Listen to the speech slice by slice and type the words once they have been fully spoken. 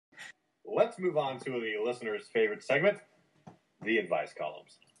let's move on to the listener's favorite segment, the advice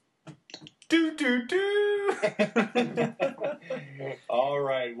columns. Do. All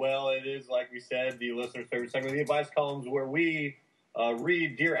right. Well, it is, like we said, the listener's favorite segment, the advice columns, where we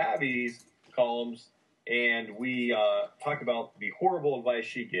read Dear Abby's columns, and we talk about the horrible advice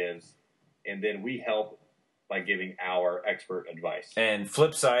she gives, and then we help by giving our expert advice. And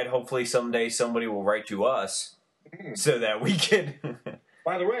flip side, hopefully someday somebody will write to us so that we can...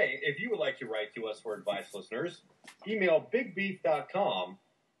 By the way, if you would like to write to us for advice, listeners, email bigbeef.com.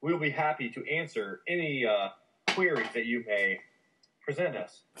 We'll be happy to answer any queries that you may present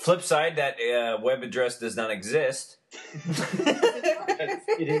us. Flip side, that web address does not exist.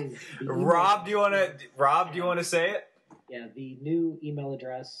 It is. Rob, do you want to say it? Yeah, the new email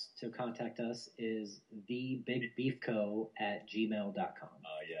address to contact us is thebigbeefco@gmail.com.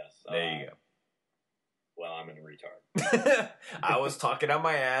 Yes. There you go. Well, I'm a retard. I was talking on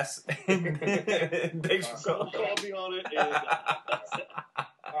my ass. Thanks for calling. I'll be on it.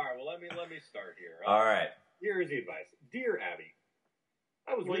 All right, well, let me start here. All right. Here is the advice. Dear Abby,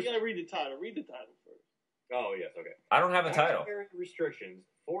 Well, you gotta read the title. Read the title first. Oh, yes, okay. I don't have a title. Dietary restrictions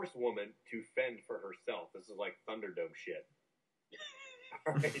force woman to fend for herself. This is like Thunderdome shit.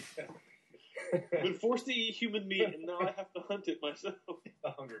 All right. I've been forced to eat human meat, and now I have to hunt it myself.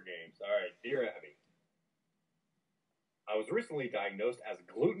 The Hunger Games. All right, Dear Abby. I was recently diagnosed as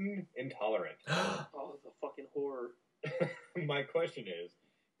gluten intolerant. Oh, it's a fucking horror. My question is,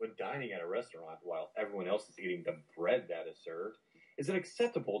 when dining at a restaurant while everyone else is eating the bread that is served, is it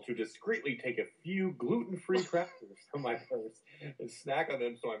acceptable to discreetly take a few gluten-free crackers from my purse and snack on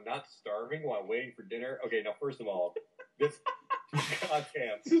them so I'm not starving while waiting for dinner? Okay, now first of all, this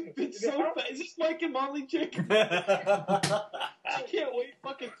goddamn. It's so bad. Is this Mike and Molly chick? I can't wait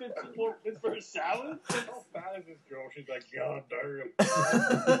fucking 15 more minutes for a salad. How fat is this girl? She's like, God damn.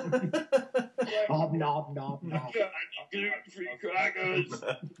 Knob. Gluten-free crackers.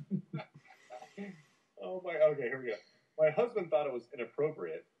 Okay, here we go. My husband thought it was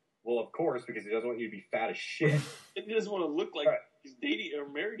inappropriate. Well, of course, because he doesn't want you to be fat as shit. And he doesn't want to look like he's dating or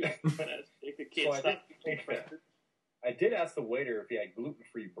married to a fat ass chick that can't stop eating crackers. I did ask the waiter if he had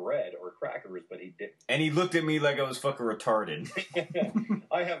gluten-free bread or crackers, but he didn't. And he looked at me like I was fucking retarded.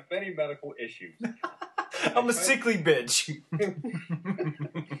 I have many medical issues. I'm a sickly bitch.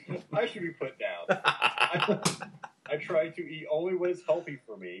 I should be put down. I tried to eat only what is healthy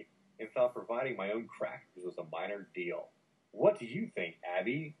for me and thought providing my own crackers was a minor deal. What do you think,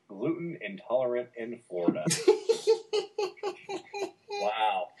 Abby? Gluten intolerant in Florida.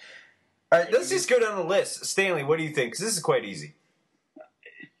 Wow. All right, let's just go down the list. Stanley, what do you think? Because this is quite easy.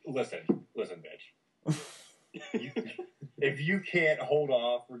 Listen, bitch. If you can't hold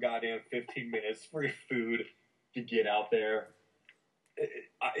off for goddamn 15 minutes for your food to get out there,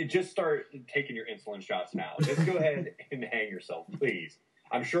 just start taking your insulin shots now. Just go ahead and hang yourself, please.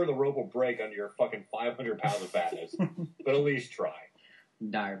 I'm sure the rope will break under your fucking 500 pounds of fatness, but at least try.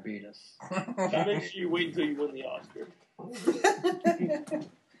 Diabetes. So make sure you wait until you win the Oscar.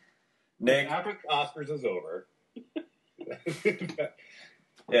 Nick? After the Oscars is over.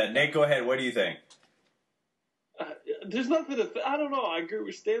 Yeah, Nick, go ahead. What do you think? There's nothing to... I don't know. I agree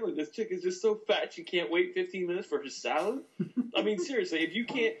with Stanley. This chick is just so fat she can't wait 15 minutes for her salad. I mean, seriously, if you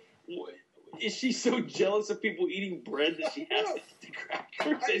can't... Is she so jealous of people eating bread that she has to eat the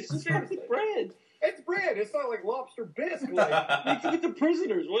crackers? It's just bread. It's bread. It's not like lobster bisque. Like, you can get the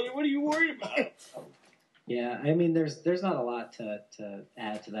prisoners. What are you worried about? Yeah, I mean, there's not a lot to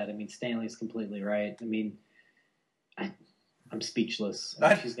add to that. I mean, Stanley's completely right. I mean, I'm speechless.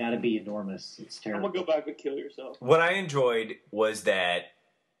 She's got to be enormous. It's terrible. I'm going to go back and kill yourself. What I enjoyed was that...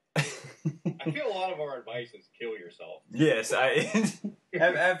 I feel a lot of our advice is kill yourself. Yes,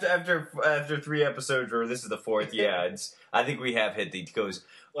 after 3 episodes, or this is the 4th, I think we have hit the goes.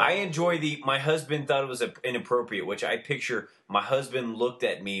 I enjoy my husband thought it was inappropriate, which I picture my husband looked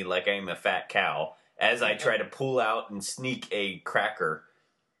at me like I'm a fat cow as I try to pull out and sneak a cracker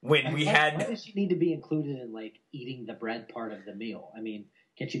when we had... Why does she need to be included in, like, eating the bread part of the meal? I mean,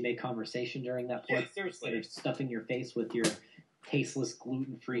 can't you make conversation during that point? Yeah, seriously. Instead of stuffing your face with your tasteless,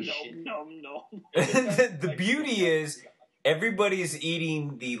 gluten-free shit. No. The beauty is... everybody's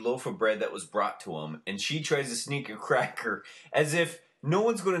eating the loaf of bread that was brought to them, and she tries to sneak a cracker as if no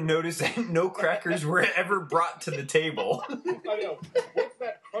one's going to notice that no crackers were ever brought to the table. I know. What's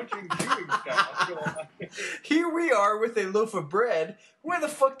that crunch sandwiching chewing sounds going on. Here we are with a loaf of bread. Where the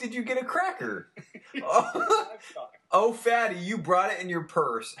fuck did you get a cracker? Oh, fatty, you brought it in your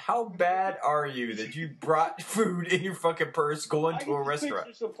purse. How bad are you that you brought food in your fucking purse going to a restaurant?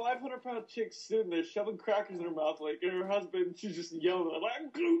 Picture some 500-pound chick sitting there shoving crackers in her mouth, like, and her husband, she's just yelling, I'm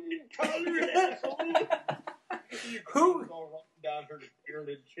gluten intolerant, asshole. Who? All down her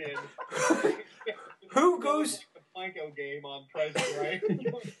bearded chin. Who goes? The Planko game on Price is Right.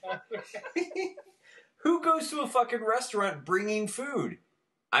 Who goes to a fucking restaurant bringing food?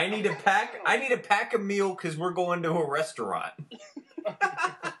 I need a pack a meal because we're going to a restaurant.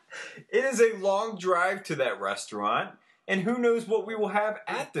 It is a long drive to that restaurant, and who knows what we will have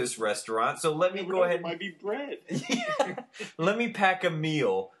at this restaurant. So let me go ahead. It might be bread. Let me pack a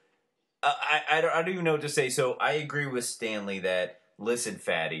meal. I don't even know what to say. So I agree with Stanley that, listen,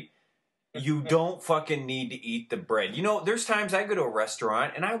 fatty, you don't fucking need to eat the bread. You know, there's times I go to a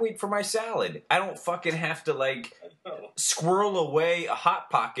restaurant and I wait for my salad. I don't fucking have to, like, squirrel away a Hot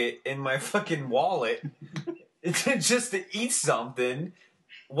Pocket in my fucking wallet just to eat something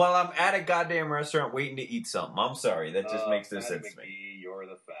while I'm at a goddamn restaurant waiting to eat something. I'm sorry. That just makes no sense to me. You're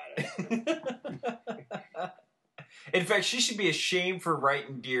the fattest. In fact, she should be ashamed for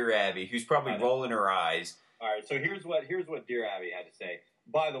writing Dear Abby, who's probably rolling her eyes. All right, so here's what Dear Abby had to say.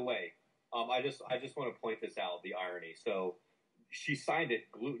 By the way, I just want to point this out, the irony. So she signed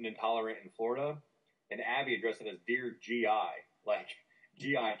it gluten intolerant in Florida, and Abby addressed it as Dear GI, like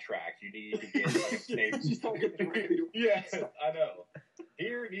GI tract. You need to get like a stable. Yes, I know.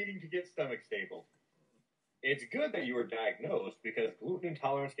 Dear needing to get stomach stable. It's good that you were diagnosed because gluten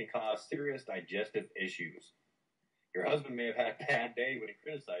intolerance can cause serious digestive issues. Your husband may have had a bad day when he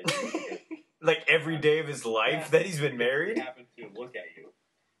criticized you. Like every day of his life that he's been married? He happened to look at you.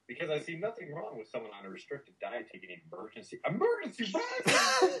 Because I see nothing wrong with someone on a restricted diet taking emergency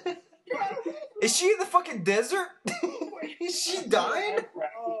breakfast. Is she in the fucking desert? Is she dying?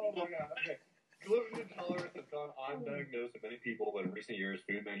 Oh my god. Okay. Gluten intolerance has gone undiagnosed in many people, but in recent years,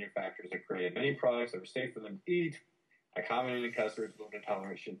 food manufacturers have created many products that are safe for them to eat. I commented to customers gluten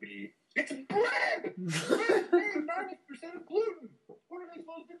intolerance should be, it's bread! Bread is 90% of gluten! What are they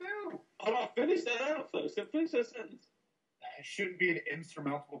supposed to do? Hold on, finish that out first. Finish that sentence. It shouldn't be an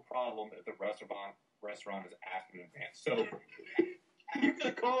insurmountable problem if the restaurant is asked in advance. So you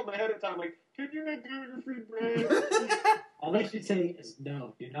could call them ahead of time, like, can you make gluten-free bread? All they should say is,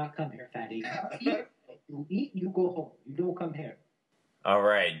 no, do not come here, fatty. You eat, you go home. You don't come here. All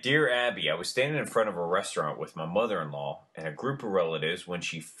right. Dear Abby, I was standing in front of a restaurant with my mother-in-law and a group of relatives when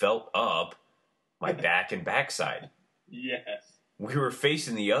she felt up my back and backside. Yes. We were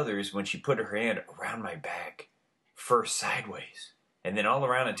facing the others when she put her hand around my back, first sideways, and then all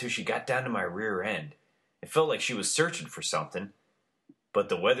around until she got down to my rear end. It felt like she was searching for something, but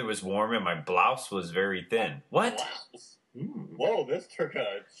the weather was warm and my blouse was very thin. What? Whoa, this took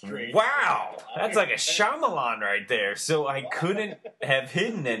a strange... Wow! That's like a Shyamalan right there, so I couldn't have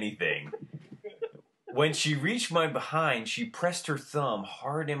hidden anything. When she reached my behind, she pressed her thumb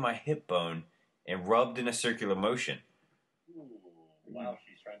hard in my hip bone and rubbed in a circular motion. Ooh, wow,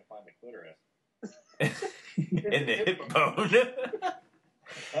 she's trying to find the clitoris. In the hip bone.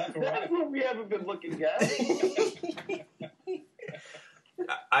 That's That's what we haven't been looking at.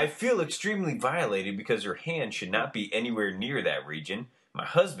 I feel extremely violated because her hand should not be anywhere near that region. My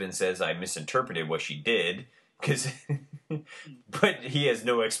husband says I misinterpreted what she did, but he has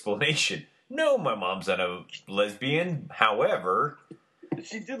no explanation. No, my mom's not a lesbian. However...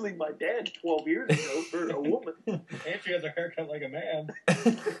 She did leave my dad 12 years ago for a woman. And she has a haircut like a man.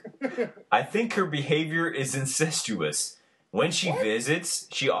 I think her behavior is incestuous. When she visits,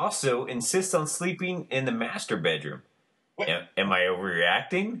 she also insists on sleeping in the master bedroom. Am I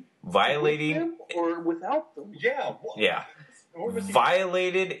overreacting? Violating? With them or without them? Yeah. Yeah.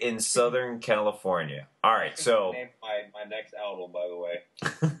 Violated in Southern California. All right, so... Name my next album, by the way.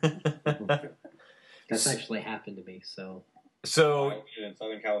 That's actually happened to me, so... So... In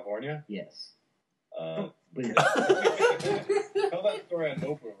Southern California? Yes. Tell that story on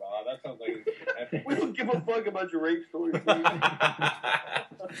Oprah, Rob. That sounds like... We don't give a fuck about your rape story.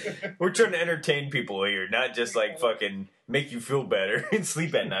 We're trying to entertain people here, not just like fucking make you feel better and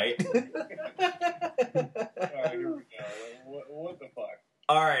sleep at night. Alright, here we go. What the fuck?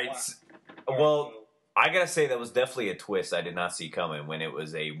 Alright, well, I gotta say that was definitely a twist I did not see coming when it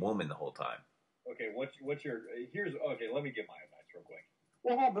was a woman the whole time. Okay, what's your... Okay, let me give my advice real quick.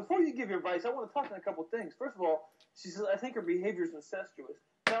 Well, hold on, before you give your advice, I want to touch on a couple things. First of all, she says, I think her behavior is incestuous.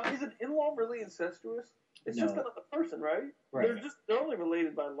 Now, is an in-law really incestuous? It's just another person, right? Right. They're only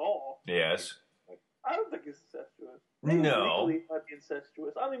related by law. Yes. I don't think it's incestuous. Maybe No. legally it might be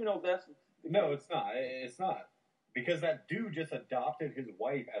incestuous. I don't even know if that's. No, it's not. It's not. Because that dude just adopted his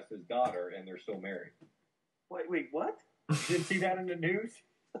wife as his daughter, and they're still married. Wait, what? You didn't see that in the news?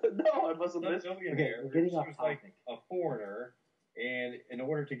 No, I must have Some missed. millionaire. Okay, we're getting she off was like topic. a foreigner, and in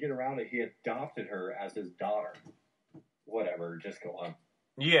order to get around it, he adopted her as his daughter. Whatever, just go on.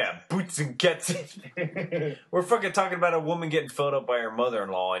 Yeah, boots and gets it. We're fucking talking about a woman getting filled up by her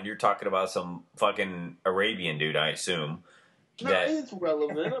mother-in-law, and you're talking about some fucking Arabian dude, I assume. No, That it's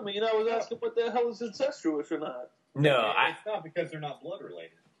relevant. I mean, I was asking what the hell is incestuous or not. no, It's not because they're not blood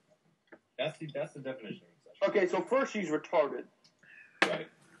related. That's the definition of incestuous. Okay, so first she's retarded, Right.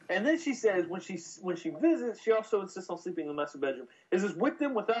 and then she says when she visits, she also insists on sleeping in the master bedroom. Is this with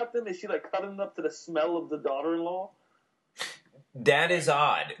them, without them? Is she like cuddling up to the smell of the daughter-in-law? that is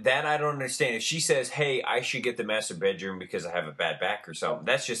odd. That I don't understand. If she says, "Hey, I should get the master bedroom because I have a bad back or something,"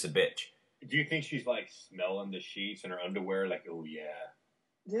 that's just a bitch. Do you think she's like smelling the sheets and her underwear? Like, oh yeah.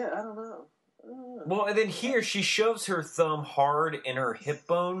 Yeah, I don't know. Well, and then here she shoves her thumb hard in her hip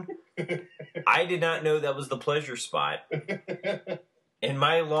bone. I did not know that was the pleasure spot. In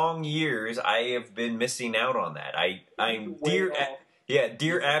my long years, I have been missing out on that. I'm dear,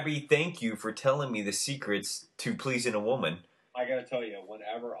 dear Abby. Thank you for telling me the secrets to pleasing a woman. I gotta tell you,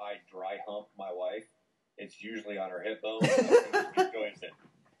 whenever I dry hump my wife, it's usually on her hip bone. I think she enjoys it.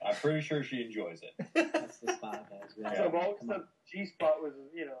 I'm pretty sure she enjoys it. That's the spot, guys. We So gotta- I've always come on. thought G-spot was,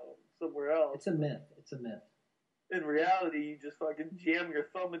 somewhere else. It's a myth. It's a myth. In reality, you just fucking jam your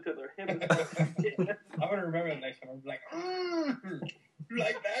thumb into their hip as much as you can. I'm gonna remember the next time. I'm like, you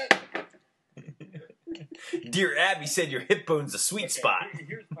like that? Dear Abby said your hip bone's a sweet Okay, spot.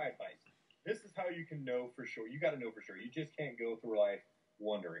 Here's my advice. This is how you can know for sure. You got to know for sure. You just can't go through life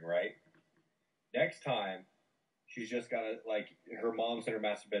wondering, right? Next time, she's just got to, like, her mom's in her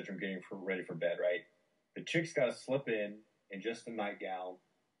master bedroom getting ready for bed, right? The chick's got to slip in just a nightgown,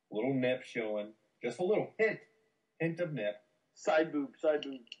 little nip showing, just a little hint of nip, Side boob. side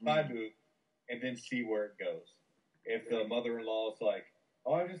boob, and then see where it goes. If the mother-in-law is like,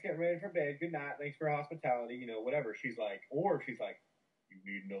 oh, I'm just getting ready for bed, good night, thanks for hospitality, whatever, she's like, you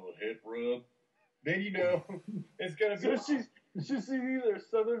need another hip rub, then it's going to So be... she's either a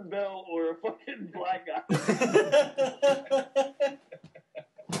Southern Belle or a fucking black guy.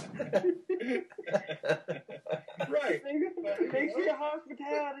 Right. Thanks for your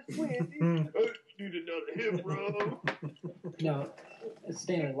hospitality, Squinty. Need another hip rub. No,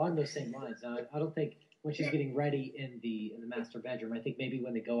 Stanley, along those same lines. I don't think when she's getting ready in the master bedroom, I think maybe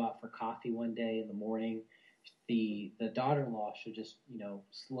when they go out for coffee one day in the morning, the daughter-in-law should just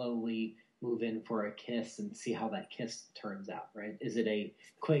slowly move in for a kiss and see how that kiss turns out. Right? Is it a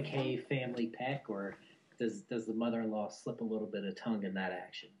quick hey family peck, or does the mother-in-law slip a little bit of tongue in that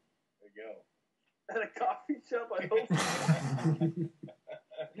action? There you go. At a coffee shop, I hope so.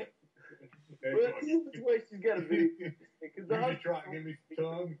 But that's the way she's got to be. Because the You just try to give me some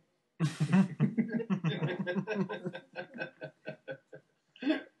tongue.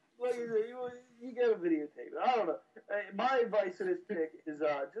 Like I said, you got to videotape it. I don't know. My advice to this chick is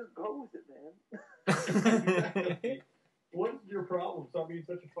just go with it, man. What's your problem? Stop being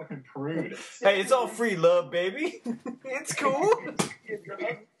such a fucking prude. Hey, it's all free love, baby. It's cool. If your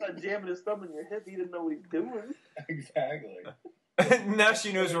husband's not jamming his thumb in your hip, he didn't know what he's doing. Exactly. Now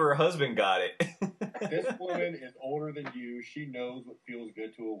she knows where her husband got it. This woman is older than you. She knows what feels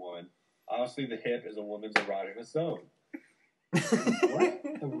good to a woman. Honestly, the hip is a woman's erogenous zone. What?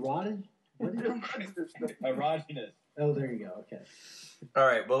 Erotic? What is it? Erogenous. Oh, there you go. Okay. All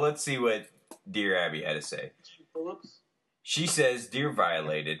right, well, let's see what Dear Abby had to say. Phillips. She says, "Dear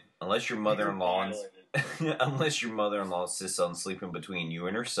Violated, unless your mother-in-law Violated. insists on sleeping between you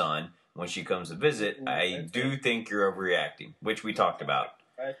and her son when she comes to visit, I do think you're overreacting," which we talked about.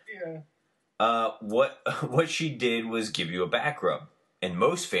 Right, yeah. What she did was give you a back rub. In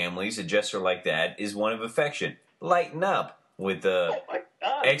most families, a gesture like that is one of affection. Lighten up with the Oh my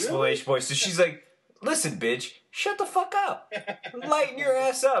God! exclamation point. So she's like, "Listen, bitch, shut the fuck up. Lighten your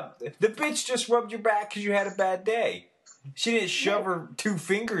ass up. The bitch just rubbed your back because you had a bad day. She didn't shove her 2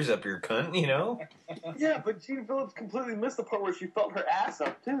 fingers up your cunt, Really? Yeah, but Gina Phillips completely missed the part where she felt her ass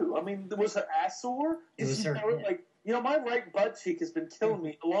up too. I mean, was her ass sore? It was She her felt hip. like my right butt cheek has been killing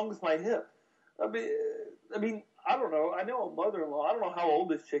me along with my hip. I mean, I don't know. I know a mother-in-law. I don't know how old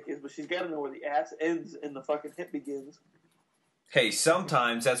this chick is, but she's got to know where the ass ends and the fucking hip begins. Hey,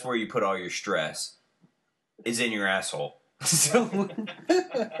 sometimes that's where you put all your stress. Is in your asshole. So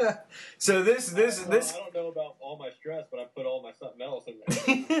this I don't know about all my stress, but I put all my something else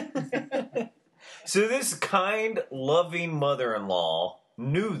in there. So this kind, loving mother-in-law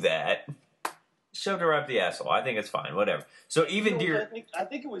knew that. shoved her up the asshole. I think it's fine. Whatever. So even You know, Dear... I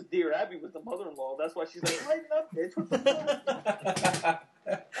think it was Dear Abby with the mother-in-law. That's why she's like, lighten up, bitch. What the fuck?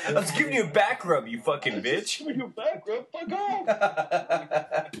 I was giving you a back rub, you fucking bitch. Giving you a back rub. Fuck off.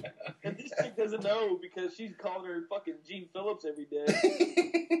 And this chick doesn't know because she's calling her fucking Gene Phillips every day.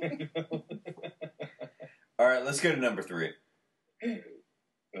 All right, let's go to number 3.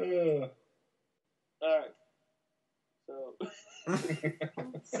 All right. So,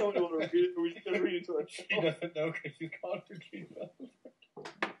 somebody want to read it? Or we just gonna read it to her? She doesn't know because she's called her Gene Phillips.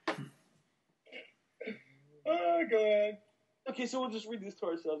 Go ahead. Okay, so we'll just read this to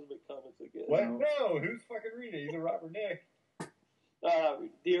ourselves and make comments, I guess. What? No, who's fucking reading? Either Rob or Nick.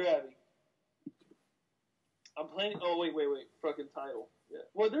 Dear Abby. I'm planning. Oh, wait. Fucking title. Yeah.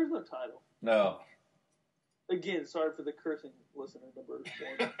 Well, there's no title. No. Again, sorry for the cursing listener number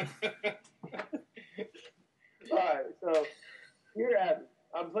 1. Alright, so, Dear Abby.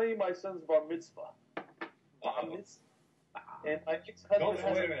 I'm planning my son's bar mitzvah. Bar mitzvah. And my ex-husband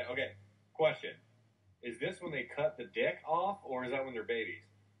has wait a minute. Okay. Question. Is this when they cut the dick off, or is that when they're babies?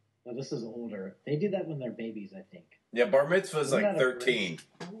 No, this is older. They do that when they're babies, I think. Yeah, bar mitzvah's Isn't like that a 13.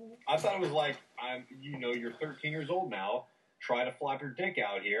 I thought it was like, you're 13 years old now. Try to flop your dick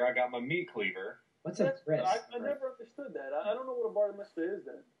out here. I got my meat cleaver. What's a bris? I never understood that. I don't know what a bar mitzvah is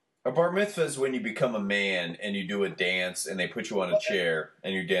then. A bar mitzvah is when you become a man and you do a dance and they put you on a chair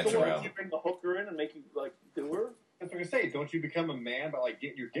and you dance So what, around. you bring the hooker in and make you, like, do her? That's what I say. Don't you become a man by, like,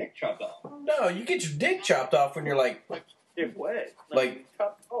 getting your dick chopped off? No, you get your dick chopped off when you're like... Get wet. Like- When you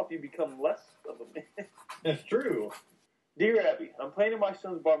chop it off, you become less of a man. That's true. Dear Abby, I'm planning my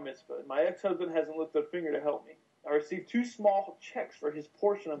son's bar mitzvah, and my ex-husband hasn't lifted a finger to help me. I received 2 small checks for his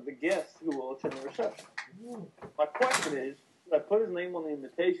portion of the guests who will attend the reception. My question is, should I put his name on the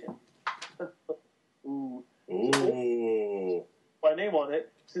invitation? Ooh. Ooh. My name on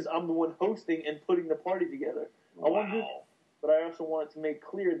it, since I'm the one hosting and putting the party together. I want to do, but I also wanted to make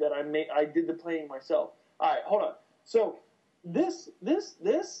clear that I did the planning myself. All right, hold on. So this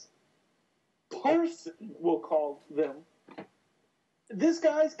person, we'll call them. This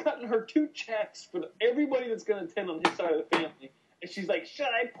guy's cutting her 2 checks for everybody that's going to attend on his side of the family, and she's like, "Should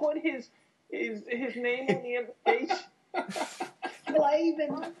I put his name on the invitation?"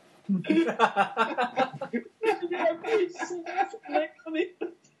 Laban.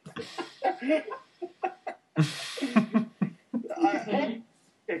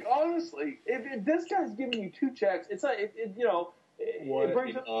 Honestly, if this guy's giving you 2 checks, it's like What it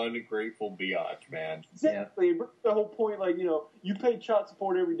brings an up ungrateful biatch, man. exactly. It brings the whole point, like you pay child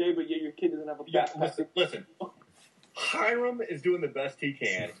support every day, but yet your kid doesn't have a Yeah, backpack. listen. Hiram is doing the best he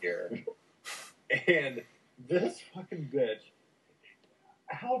can here. And this fucking bitch,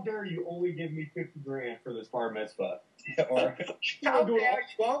 how dare you only give me $50,000 for this bar mitzvah? Or how dare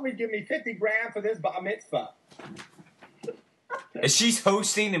you only give me $50,000 for this bar mitzvah? And she's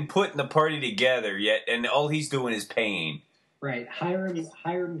hosting and putting the party together, yet, and all he's doing is paying. Right.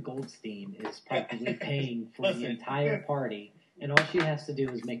 Hiram Goldstein is practically paying for the entire party, and all she has to do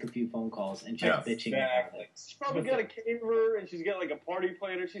is make a few phone calls and just bitching about it. She's probably got a caterer, and she's got like a party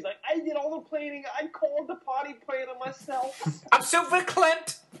planner. She's like, I did all the planning. I called the party planner myself. I'm so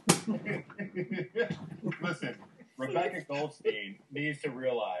verklempt! Listen, Rebecca Goldstein needs to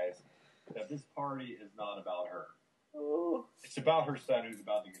realize that this party is not about her. Oh, It's about her son who's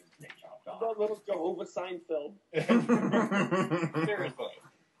about to get his dick chopped off. about little Jehovah Seinfeld. Seriously.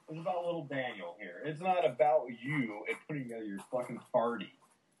 It's about little Daniel here. It's not about you and putting together your fucking party.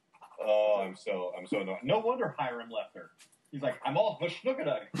 Oh, I'm so annoyed. No wonder Hiram left her. He's like, I'm all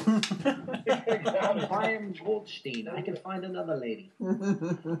schnookadug. I'm Hiram Goldstein. I can find another lady.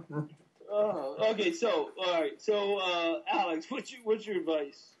 Okay, so all right, so Alex, what's your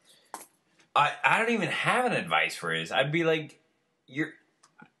advice? I don't even have an advice for his. I'd be like,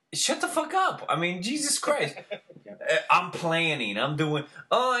 shut the fuck up. I mean, Jesus Christ. I'm planning. I'm doing,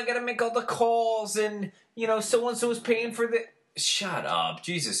 I gotta make all the calls and, so-and-so is paying for the... Shut up.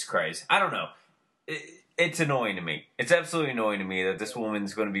 Jesus Christ. I don't know. It's annoying to me. It's absolutely annoying to me that this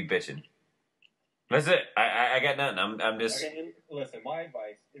woman's gonna be bitching. That's it. I got nothing. I'm just... Listen, my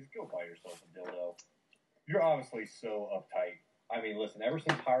advice is go buy yourself a dildo. You're obviously so uptight. I mean, listen, ever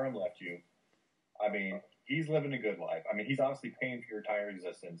since Hiram left you, I mean, he's living a good life. I mean, he's obviously paying for your entire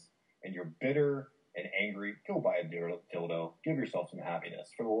existence, and you're bitter and angry. Go buy a dildo. Give yourself some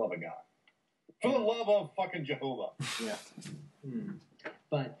happiness, for the love of God. For the love of fucking Jehovah. Yeah.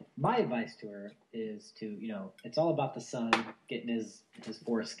 But my advice to her is to, it's all about the son getting his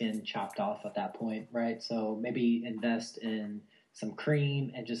foreskin chopped off at that point, right? So maybe invest in some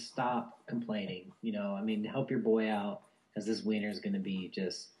cream and just stop complaining. Help your boy out, because this wiener is going to be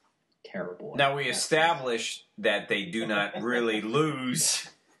just terrible. Now we established that they do not really lose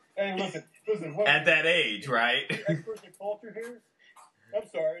Hey, listen. What at that age, right? experts in culture here? I'm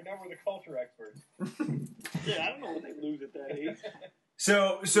sorry, now we're the culture experts. Yeah, I don't know when they lose at that age.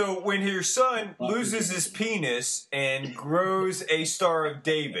 So when your son loses his penis and grows a Star of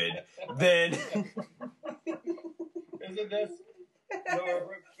David, then Isn't this? No, our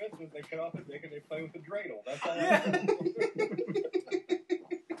Brooks Smith, they cut off his dick and they play with the dreidel. That's all.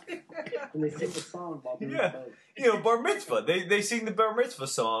 And they sing the song while they're Yeah. in the boat. you know, bar mitzvah. They sing the bar mitzvah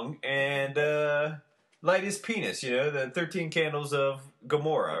song and light his penis. The 13 candles of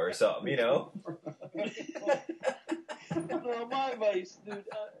Gomorrah or something. No, my advice, dude.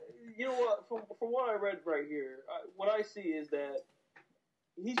 You know what? From what I read right here, what I see is that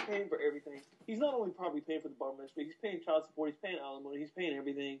he's paying for everything. He's not only probably paying for the bar mitzvah, he's paying child support, he's paying alimony, he's paying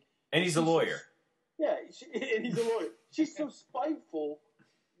everything. And he's a lawyer. Yeah, and he's a lawyer. She's so spiteful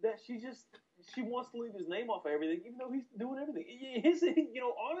that she wants to leave his name off of everything, even though he's doing everything. His,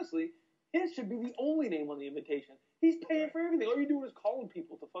 honestly, his should be the only name on the invitation. He's paying for everything. All you're doing is calling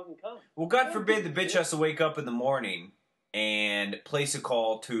people to fucking come. Well, God forbid the bitch has to wake up in the morning and place a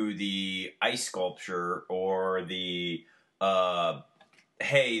call to the ice sculpture or the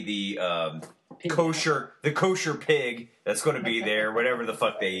kosher pig that's going to be there, whatever the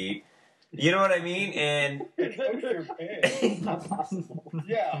fuck they eat. You know what I mean? And Kosher pig. It's not possible.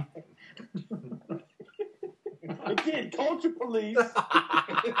 Yeah. Again, culture police.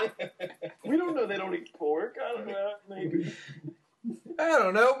 We don't know they don't eat pork. I don't know. Maybe. I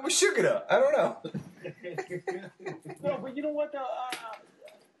don't know. Meshuggah. I don't know. No, but you know what, though?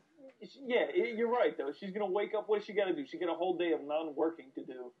 Yeah, you're right, though. She's going to wake up. What's she got to do? She got a whole day of non-working to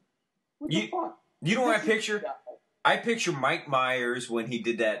do. What the fuck? You know what I picture? I picture Mike Myers when he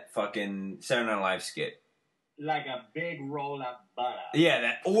did that fucking Saturday Night Live skit. Like a big roll of butter. Yeah,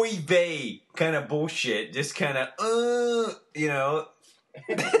 that oy vey kind of bullshit. Just kind of,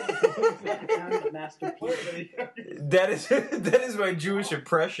 Masterpiece. That is my Jewish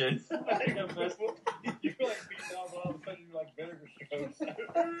impression. You feel like beating out all of a sudden you're like vinegar strokes.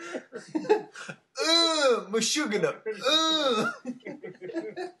 Meshuggah.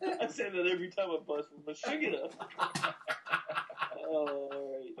 I say that every time I bust with my sugar.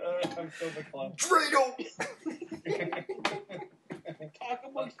 Alright. I'm so beclouded. Dreidel. Talk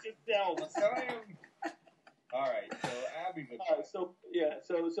amongst yourselves. Alright, so Abby's a Alright, so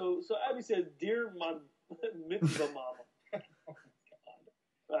Abby says, "Dear my mitzvah mama,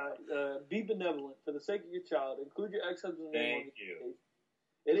 be benevolent for the sake of your child. Include your ex-husband's name on Thank the you. invitation.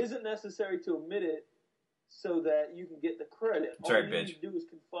 It isn't necessary to omit it so that you can get the credit. That's All right, you bitch. need to do is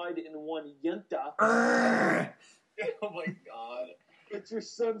confide it in one yenta Oh my god. that your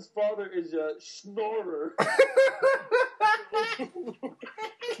son's father is a schnorrer."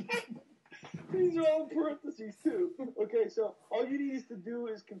 These are all in parentheses, too. Okay, so all you need is to do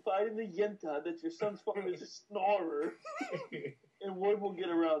is confide in the yenta that your son's father is a snorer, and word will get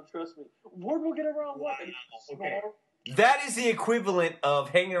around, trust me. Word will get around what? Wow, Snore? That is the equivalent of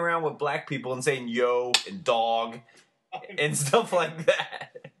hanging around with black people and saying yo and dog and stuff like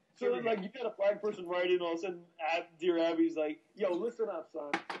that. So, like, you got a black person write in, all of a sudden, Dear Abby's like, "Yo, listen up, son.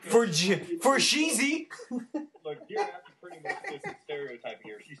 For Sheezy. Look, Dear Abby pretty much fits the stereotype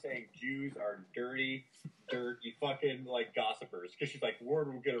here. She's saying Jews are dirty, fucking, like, gossipers. Because she's like,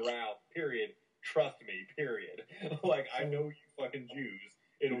 word will get around, period. Trust me, period. Like, I know you fucking Jews.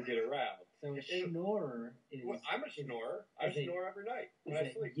 It'll get around. So a schnorrer is... Well, I'm a schnorrer. I snore every night when I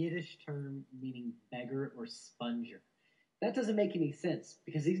is a sleep. Yiddish term meaning beggar or sponger. That doesn't make any sense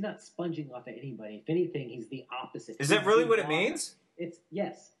because he's not sponging off of anybody. If anything, he's the opposite. Is that He's really the what it opposite. means? It's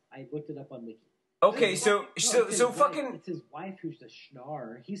yes. I looked it up on Wiki. Okay, It's so his wife. fucking It's his wife who's the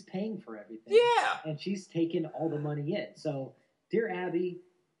schnorrer. He's paying for everything. yeah. And she's taking all the money in. So, dear Abby,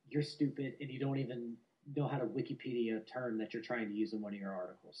 you're stupid and you don't even know how to Wikipedia a term that you're trying to use in one of your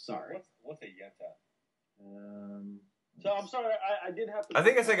articles. Sorry. What's a yenta? So, I'm sorry, I did have to... I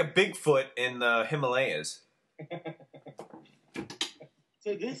think it's like a Bigfoot in the Himalayas.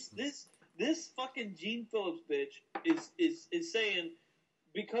 So this fucking Gene Phillips bitch is saying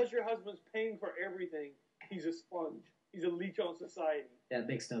because your husband's paying for everything, he's a sponge. He's a leech on society. That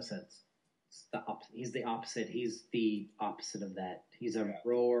makes no sense. It's the he's the opposite. He's the opposite of that. He's a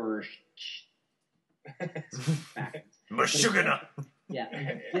roar. Meshuggah. Yeah.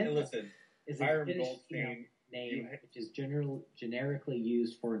 Hey, listen, Is a Hiram Yiddish, Goldstein, name which is generically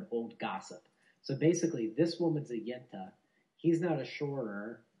used for an old gossip. So basically, this woman's a yenta. He's not a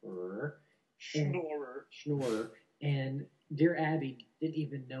schnorrer. Schnorrer. And Dear Abby didn't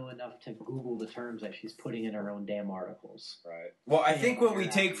even know enough to Google the terms that she's putting in her own damn articles. Right. Well, I think what we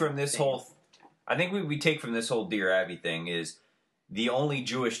take from this whole, Dear Abby thing is the only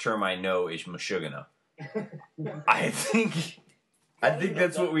Jewish term I know is Meshuggah. I think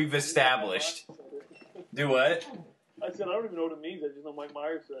that's what we've established. Do what? I said I don't even know what it means. I just know Mike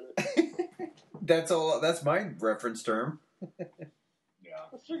Myers said it. That's all. That's my reference term. Yeah.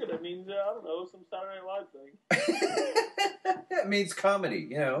 Meshuggah, that means I don't know, some Saturday Night Live thing. It means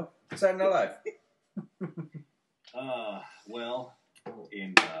comedy, Saturday Night Live. Well, I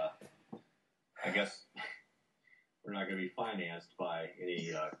guess we're not going to be financed by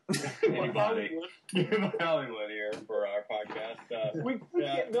anybody in Hollywood here for our podcast. We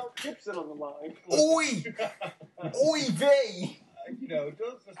get Mel Gibson on the line. Oy vey!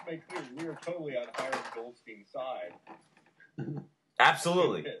 Let's just make clear, we are totally on Hiram Goldstein's side.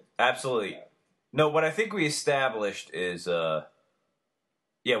 Absolutely. No, what I think we established is, we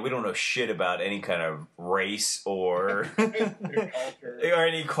don't know shit about any kind of race or or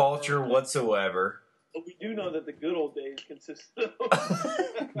any culture whatsoever. But we do know that the good old days consisted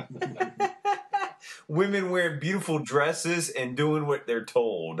of women wearing beautiful dresses and doing what they're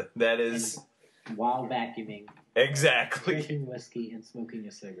told. That is while vacuuming, exactly drinking whiskey, and smoking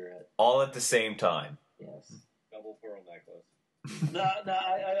a cigarette. all at the same time. Yes. Double pearl necklace.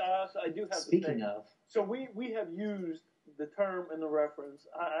 I do have Speaking to say, of, so we have used the term and the reference.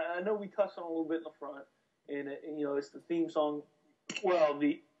 I know we touched on it a little bit in the front, and it's the theme song. Well,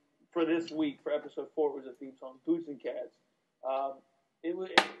 for this week, for episode 4, it was a theme song, Boots and Cats. How do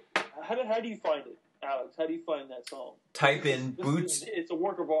you find it, Alex? How do you find that song? Type in Boots. It's a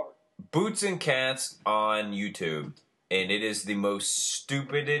work of art. Boots and Cats on YouTube, and it is the most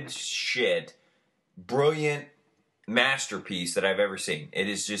stupidest shit, brilliant masterpiece that I've ever seen. It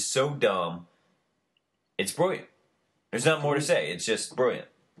is just so dumb. It's brilliant. There's not more to say. It's just brilliant.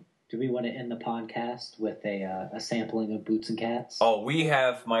 do we want to end the podcast with a sampling of Boots and Cats? Oh, we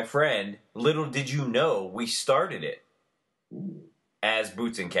have, my friend, little did you know, we started it as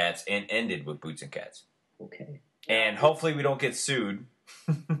Boots and Cats and ended with Boots and Cats. Okay. And hopefully we don't get sued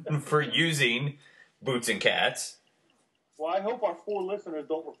for using Boots and Cats. Well, I hope our 4 listeners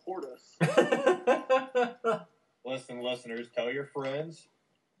don't report us. Listen, listeners, tell your friends.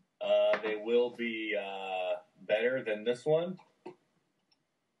 They will be better than this one.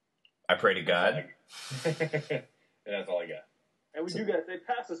 I pray to God. And that's all I got. And we do guys say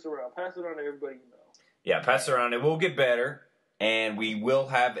pass this around. Pass it on to everybody you know. Yeah, pass it around. It will get better. And we will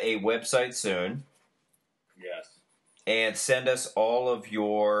have a website soon. Yes. And send us all of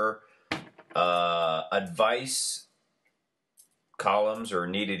your advice columns or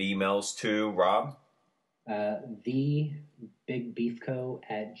needed emails to Rob.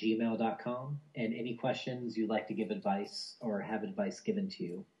 TheBigBeefCo@gmail.com, and any questions you'd like to give advice or have advice given to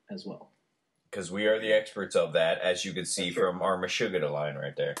you as well. Because we are the experts of that, as you can see from our Meshuggah line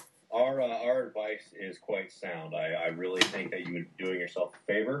right there. Our advice is quite sound. I really think that you would be doing yourself a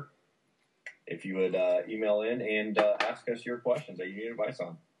favor if you would email in and ask us your questions that you need advice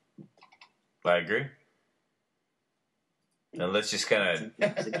on. I agree. And let's just kind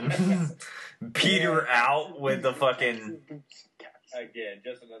of peter out with the fucking... Again,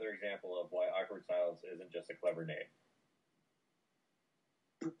 just another example of why Awkward Silence isn't just a clever name.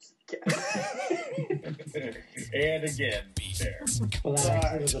 And again, there. Well, that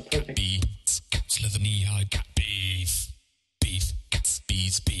actually was a perfect... Leather knee-high cat beef. Beef, cats,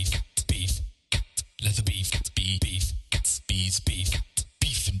 bees, beef. Beef, leather beef, cats, beef. Cats, bees, beef.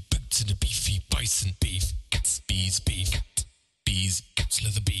 Beef and boots and a beefy bison. Beef, cats, bees, beef. Bees, cats,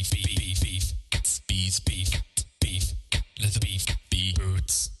 leather beef, beef, beef. Cats, bees, beef. Beef, leather beef, beef.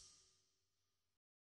 Boots.